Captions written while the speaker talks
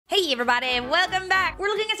Hey everybody, welcome back. We're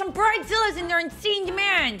looking at some bridezillas and their insane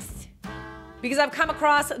demands. Because I've come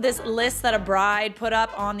across this list that a bride put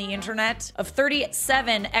up on the internet of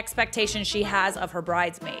 37 expectations she has of her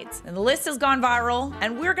bridesmaids. And the list has gone viral,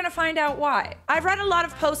 and we're gonna find out why. I've read a lot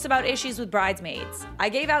of posts about issues with bridesmaids. I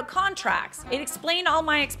gave out contracts. It explained all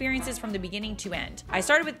my experiences from the beginning to end. I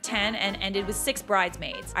started with 10 and ended with 6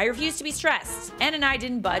 bridesmaids. I refused to be stressed. Anne and I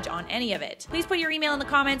didn't budge on any of it. Please put your email in the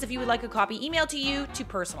comments if you would like a copy emailed to you to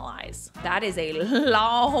personalize. That is a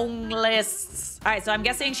long list. All right, so I'm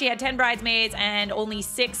guessing she had 10 bridesmaids and only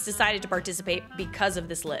 6 decided to participate because of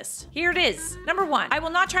this list. Here it is. Number 1, I will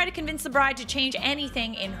not try to convince the bride to change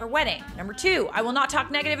anything in her wedding. Number 2, I will not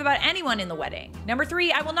talk negative about anyone in the wedding. Number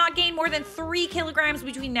 3, I will not gain more than 3 kilograms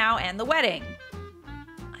between now and the wedding.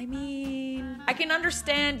 I mean, I can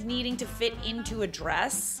understand needing to fit into a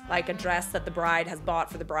dress, like a dress that the bride has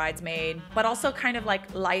bought for the bridesmaid, but also kind of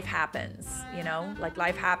like life happens, you know? Like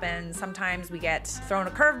life happens, sometimes we get thrown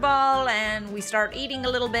a curveball and we start eating a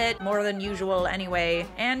little bit more than usual anyway,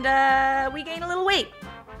 and we gain a little weight.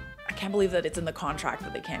 I can't believe that it's in the contract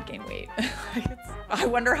that they can't gain weight. I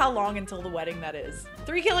wonder how long until the wedding that is.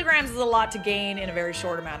 3 kilograms is a lot to gain in a very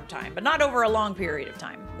short amount of time, but not over a long period of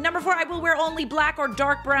time. Number 4, I will wear only black or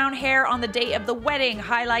dark brown hair on the day of the wedding.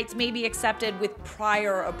 Highlights may be accepted with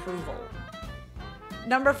prior approval.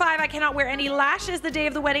 Number 5, I cannot wear any lashes the day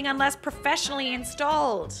of the wedding unless professionally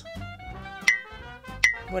installed.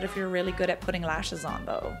 What if you're really good at putting lashes on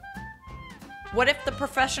though? What if the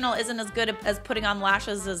professional isn't as good as putting on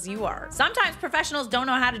lashes as you are? Sometimes professionals don't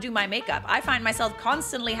know how to do my makeup. I find myself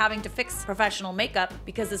constantly having to fix professional makeup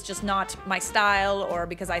because it's just not my style, or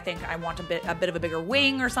because I think I want a bit of a bigger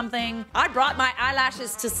wing or something. I brought my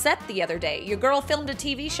eyelashes to set the other day. Your girl filmed a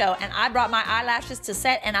TV show and I brought my eyelashes to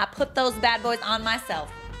set and I put those bad boys on myself.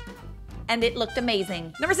 And it looked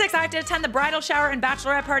amazing. Number 6, I have to attend the bridal shower and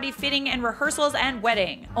bachelorette party, fitting and rehearsals, and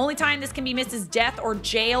wedding. Only time this can be missed is death or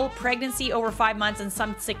jail, pregnancy over 5 months, and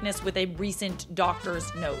some sickness with a recent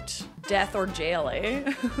doctor's note. Death or jail,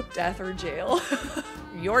 eh? Death or jail.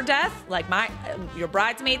 Your death? Like your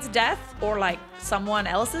bridesmaid's death? Or like someone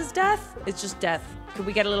else's death? It's just death. Could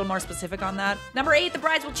we get a little more specific on that? Number 8, the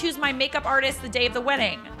brides will choose my makeup artist the day of the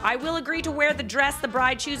wedding. I will agree to wear the dress the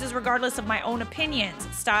bride chooses regardless of my own opinions,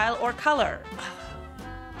 style, or color.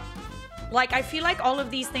 Like, I feel like all of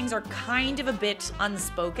these things are kind of a bit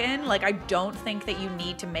unspoken. Like, I don't think that you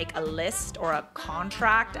need to make a list or a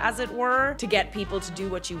contract, as it were, to get people to do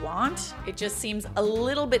what you want. It just seems a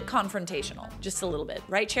little bit confrontational. Just a little bit.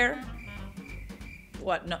 Right, Chair?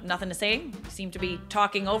 What, no, nothing to say? You seem to be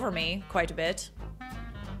talking over me quite a bit.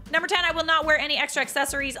 Number 10, I will not wear any extra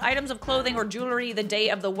accessories, items of clothing, or jewelry the day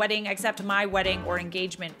of the wedding except my wedding or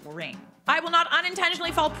engagement ring. I will not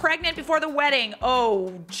unintentionally fall pregnant before the wedding.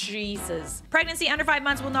 Oh, Jesus. Pregnancy under 5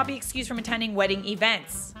 months will not be excused from attending wedding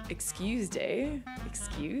events. Excused, eh?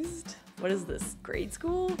 Excused? What is this, grade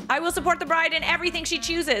school? I will support the bride in everything she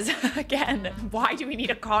chooses. Again, why do we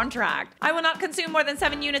need a contract? I will not consume more than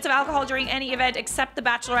 7 units of alcohol during any event except the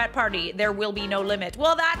bachelorette party. There will be no limit.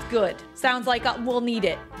 Well, that's good. Sounds like we'll need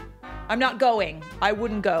it. I'm not going. I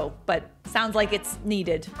wouldn't go, but sounds like it's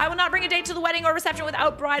needed. I will not bring a date to the wedding or reception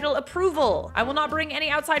without bridal approval. I will not bring any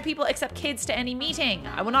outside people except kids to any meeting.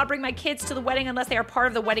 I will not bring my kids to the wedding unless they are part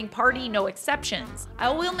of the wedding party, no exceptions. I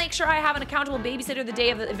will make sure I have an accountable babysitter the day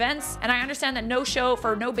of the events, and I understand that no show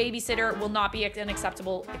for no babysitter will not be an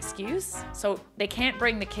acceptable excuse. So they can't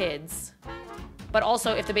bring the kids. But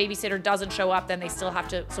also, if the babysitter doesn't show up, then they still have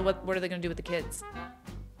to, so what are they gonna do with the kids?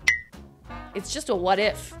 It's just a what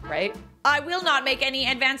if, right? I will not make any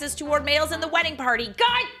advances toward males in the wedding party.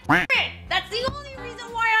 God damn it! That's the only reason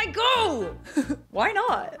why I go! Why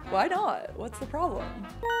not? Why not? What's the problem?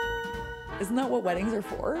 Isn't that what weddings are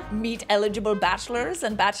for? Meet eligible bachelors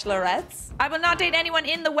and bachelorettes? I will not date anyone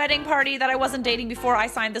in the wedding party that I wasn't dating before I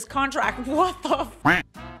signed this contract. What the f?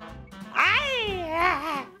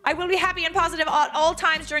 I will be happy and positive at all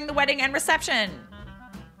times during the wedding and reception.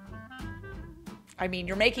 I mean,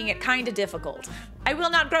 you're making it kind of difficult. I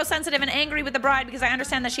will not grow sensitive and angry with the bride because I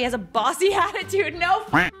understand that she has a bossy attitude. No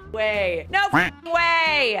way. No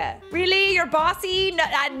way. Really? You're bossy? No, I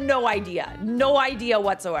had no idea. No idea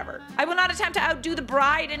whatsoever. I will not attempt to outdo the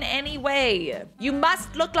bride in any way. You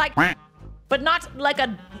must look like, but not like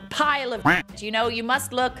a pile of, you know? You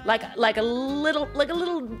must look like a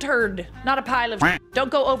little turd, not a pile of.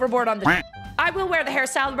 Don't go overboard on the. I will wear the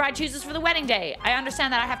hairstyle the bride chooses for the wedding day. I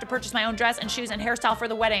understand that I have to purchase my own dress and shoes and hairstyle for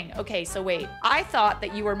the wedding. Okay, so wait. I thought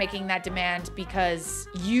that you were making that demand because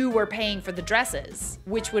you were paying for the dresses,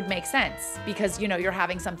 which would make sense because, you know, you're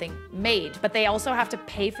having something made, but they also have to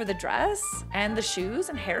pay for the dress and the shoes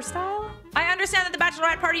and hairstyle? I understand that the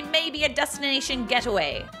bachelorette party may be a destination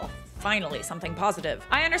getaway. Oh, finally, something positive.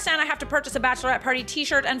 I understand I have to purchase a bachelorette party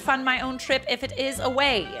t-shirt and fund my own trip if it is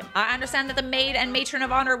away. I understand that the maid and matron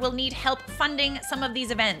of honor will need help funding some of these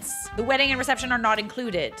events. The wedding and reception are not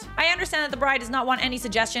included. I understand that the bride does not want any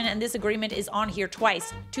suggestion, and this agreement is on here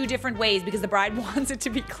twice, 2 different ways, because the bride wants it to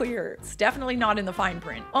be clear. It's definitely not in the fine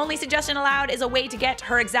print. Only suggestion allowed is a way to get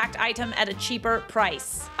her exact item at a cheaper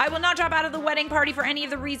price. I will not drop out of the wedding party for any of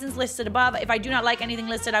the reasons listed above. If I do not like anything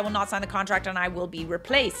listed, I will not sign the contract and I will be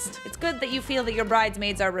replaced. It's good that you feel that your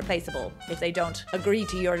bridesmaids are replaceable if they don't agree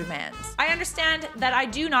to your demands. I understand that I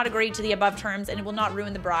do not agree to the above terms and it will not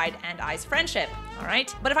ruin the bride and I's friendship, all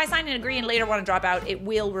right? But if I sign and agree and later want to drop out, it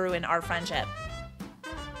will ruin our friendship.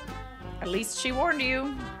 At least she warned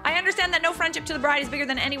you. I understand that no friendship to the bride is bigger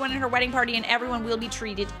than anyone in her wedding party and everyone will be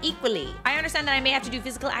treated equally. I understand that I may have to do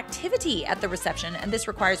physical activity at the reception and this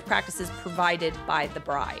requires practices provided by the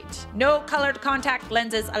bride. No colored contact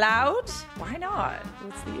lenses allowed? Why not?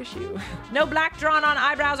 What's the issue? No black drawn on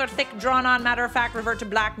eyebrows or thick drawn on matter of fact revert to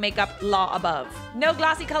black makeup law above. No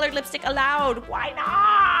glossy colored lipstick allowed. Why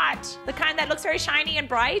not? The kind that looks very shiny and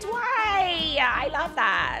bright? Why? I love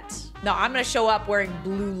that. No, I'm gonna show up wearing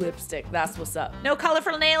blue lipstick. That's what's up. No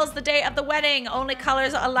colorful nails the day of the wedding. Only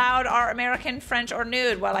colors allowed are American, French, or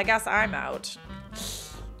nude. Well, I guess I'm out.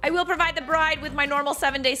 I will provide the bride with my normal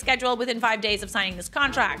 7-day schedule within 5 days of signing this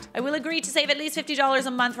contract. I will agree to save at least $50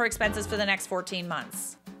 a month for expenses for the next 14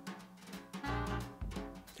 months.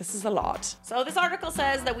 This is a lot. So this article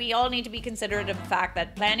says that we all need to be considerate of the fact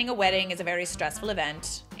that planning a wedding is a very stressful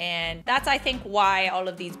event. And that's, I think, why all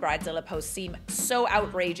of these Bridezilla posts seem so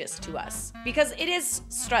outrageous to us. Because it is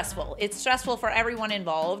stressful. It's stressful for everyone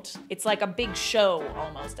involved. It's like a big show,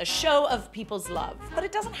 almost. A show of people's love. But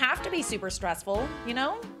it doesn't have to be super stressful, you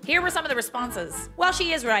know? Here were some of the responses. Well,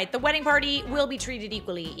 she is right. The wedding party will be treated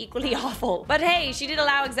equally awful. But hey, she did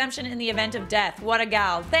allow exemption in the event of death. What a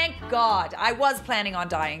gal. Thank God. I was planning on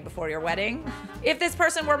dying before your wedding. If this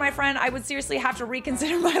person were my friend, I would seriously have to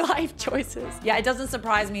reconsider my life choices. Yeah, it doesn't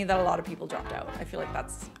surprise me that a lot of people dropped out. I feel like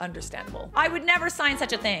that's understandable. I would never sign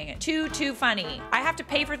such a thing. Too funny. I have to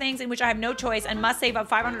pay for things in which I have no choice and must save up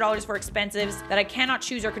 $500 for expenses that I cannot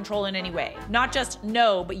choose or control in any way. Not just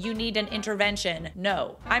no, but you need an intervention.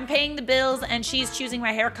 No. I'm paying the bills and she's choosing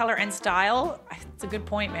my hair color and style. It's a good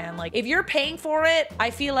point, man. Like, if you're paying for it, I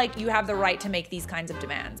feel like you have the right to make these kinds of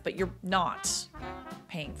demands, but you're not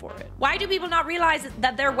paying for it. Why do people not realize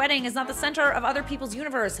that their wedding is not the center of other people's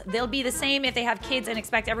universe? They'll be the same if they have kids and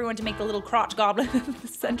expect everyone to make the little crotch goblin the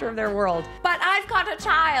center of their world. But I've got a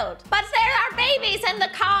child. But there are babies in the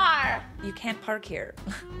car. You can't park here.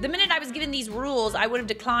 The minute I was given these rules, I would have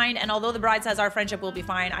declined, and although the bride says our friendship will be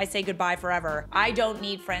fine, I say goodbye forever. I don't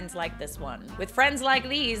need friends like this one. With friends like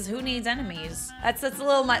these, who needs enemies? That's a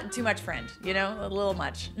little too much friend, you know? A little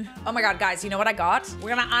much. Oh my God, guys, you know what I got?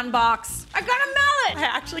 We're gonna unbox. I got a melon!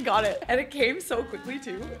 I actually got it, and it came so quickly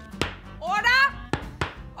too. Order!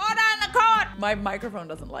 Order in the court! My microphone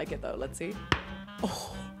doesn't like it though, let's see.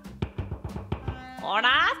 Oh. Order!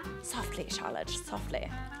 Softly, Charlotte, softly.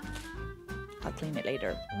 I'll clean it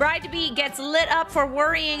later. Bride-to-be gets lit up for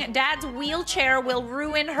worrying dad's wheelchair will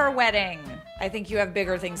ruin her wedding. I think you have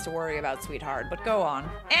bigger things to worry about, sweetheart, but go on.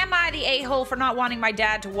 Am I the a-hole for not wanting my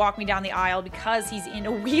dad to walk me down the aisle because he's in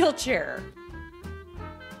a wheelchair?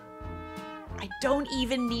 I don't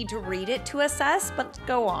even need to read it to assess, but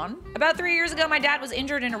go on. About 3 years ago, my dad was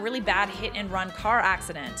injured in a really bad hit-and-run car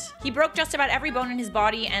accident. He broke just about every bone in his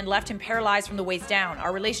body and left him paralyzed from the waist down.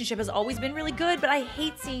 Our relationship has always been really good, but I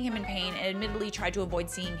hate seeing him in pain and admittedly try to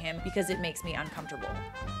avoid seeing him because it makes me uncomfortable.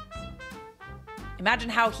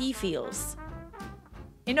 Imagine how he feels.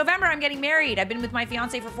 In November, I'm getting married. I've been with my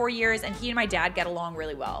fiance for 4 years and he and my dad get along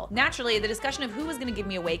really well. Naturally, the discussion of who was gonna give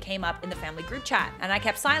me away came up in the family group chat, and I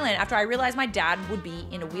kept silent after I realized my dad would be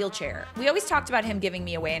in a wheelchair. We always talked about him giving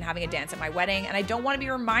me away and having a dance at my wedding, and I don't want to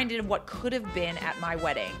be reminded of what could have been at my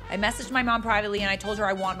wedding. I messaged my mom privately and I told her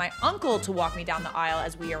I want my uncle to walk me down the aisle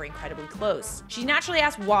as we are incredibly close. She naturally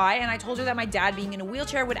asked why, and I told her that my dad being in a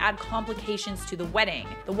wheelchair would add complications to the wedding.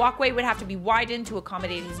 The walkway would have to be widened to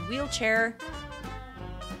accommodate his wheelchair,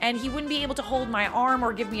 and he wouldn't be able to hold my arm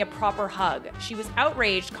or give me a proper hug. She was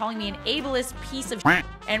outraged, calling me an ableist piece of shit,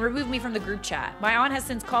 and removed me from the group chat. My aunt has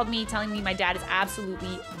since called me, telling me my dad is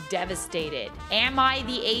absolutely devastated. Am I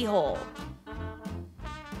the a-hole?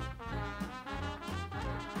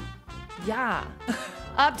 Yeah.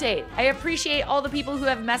 Update. I appreciate all the people who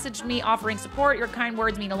have messaged me offering support. Your kind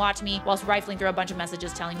words mean a lot to me, whilst rifling through a bunch of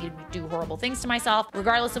messages telling me to do horrible things to myself.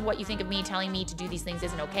 Regardless of what you think of me, telling me to do these things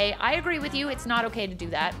isn't okay. I agree with you. It's not okay to do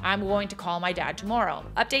that. I'm going to call my dad tomorrow.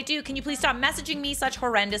 Update 2. Can you please stop messaging me such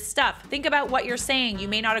horrendous stuff? Think about what you're saying. You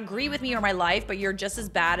may not agree with me or my life, but you're just as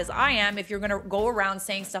bad as I am if you're gonna go around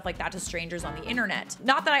saying stuff like that to strangers on the internet.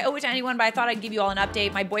 Not that I owe it to anyone, but I thought I'd give you all an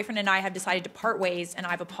update. My boyfriend and I have decided to part ways, and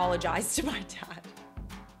I've apologized to my dad.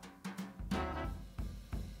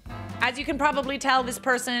 As you can probably tell, this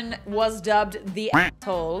person was dubbed the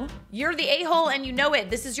asshole. You're the a-hole and you know it.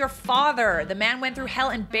 This is your father. The man went through hell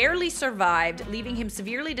and barely survived, leaving him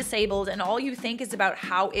severely disabled, and all you think is about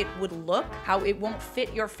how it would look, how it won't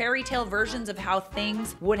fit your fairy tale versions of how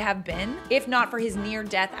things would have been, if not for his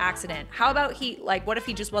near-death accident. How about what if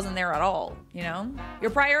he just wasn't there at all, you know? Your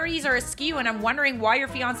priorities are askew, and I'm wondering why your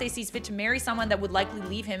fiance sees fit to marry someone that would likely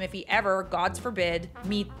leave him if he ever, God forbid,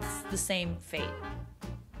 meets the same fate.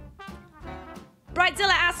 Bridezilla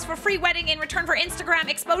asks for free wedding in return for Instagram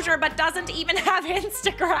exposure, but doesn't even have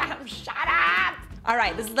Instagram. Shut up! All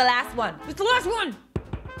right, this is the last one. This is the last one.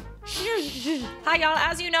 Hi y'all,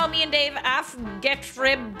 as you know, me and Dave get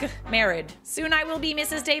married. Soon I will be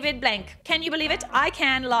Mrs. David Blank. Can you believe it? I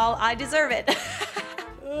can, lol, I deserve it.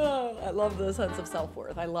 Oh, I love the sense of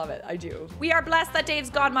self-worth. I love it. I do. We are blessed that Dave's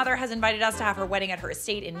godmother has invited us to have her wedding at her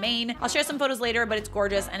estate in Maine. I'll share some photos later, but it's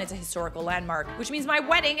gorgeous and it's a historical landmark, which means my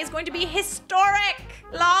wedding is going to be historic.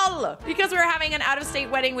 Lol. Because we're having an out-of-state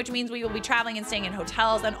wedding, which means we will be traveling and staying in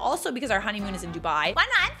hotels, and also because our honeymoon is in Dubai. 1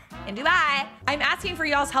 month in Dubai. I'm asking for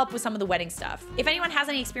y'all's help with some of the wedding stuff. If anyone has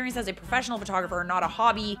any experience as a professional photographer, not a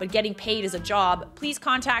hobby, but getting paid as a job, please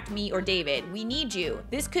contact me or David. We need you.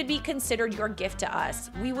 This could be considered your gift to us.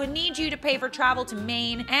 We would need you to pay for travel to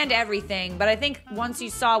Maine and everything, but I think once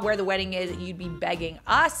you saw where the wedding is, you'd be begging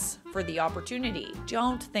us for the opportunity.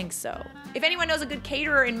 Don't think so. If anyone knows a good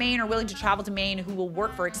caterer in Maine or willing to travel to Maine who will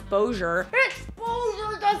work for exposure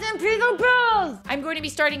doesn't pay the bills! I'm going to be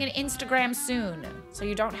starting an Instagram soon. So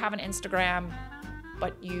you don't have an Instagram,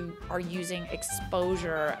 but you are using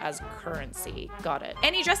exposure as currency. Got it.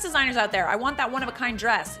 Any dress designers out there, I want that one-of-a-kind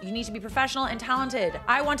dress. You need to be professional and talented.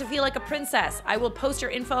 I want to feel like a princess. I will post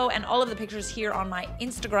your info and all of the pictures here on my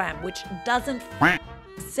Instagram, which doesn't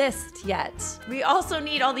exist yet. We also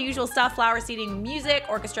need all the usual stuff: flower seating, music,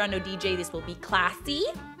 orchestra, no DJ. This will be classy.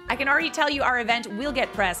 I can already tell you our event will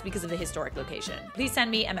get press because of the historic location. Please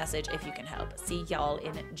send me a message if you can help. See y'all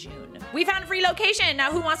in June. We found a free location.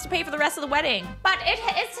 Now who wants to pay for the rest of the wedding? But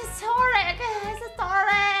it's historic. It's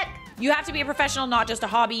historic. You have to be a professional, not just a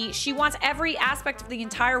hobby. She wants every aspect of the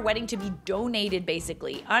entire wedding to be donated,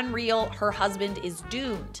 basically. Unreal, her husband is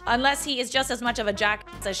doomed. Unless he is just as much of a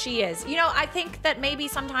jackass as she is. You know, I think that maybe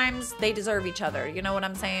sometimes they deserve each other, you know what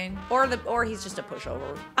I'm saying? Or he's just a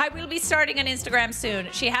pushover. I will be starting an Instagram soon.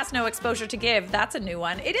 She has no exposure to give. That's a new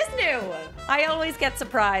one. It is new. I always get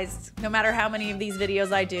surprised. No matter how many of these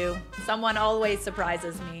videos I do, someone always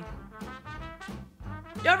surprises me.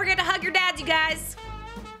 Don't forget to hug your dads, you guys.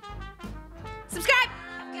 Subscribe!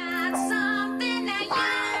 Got something that you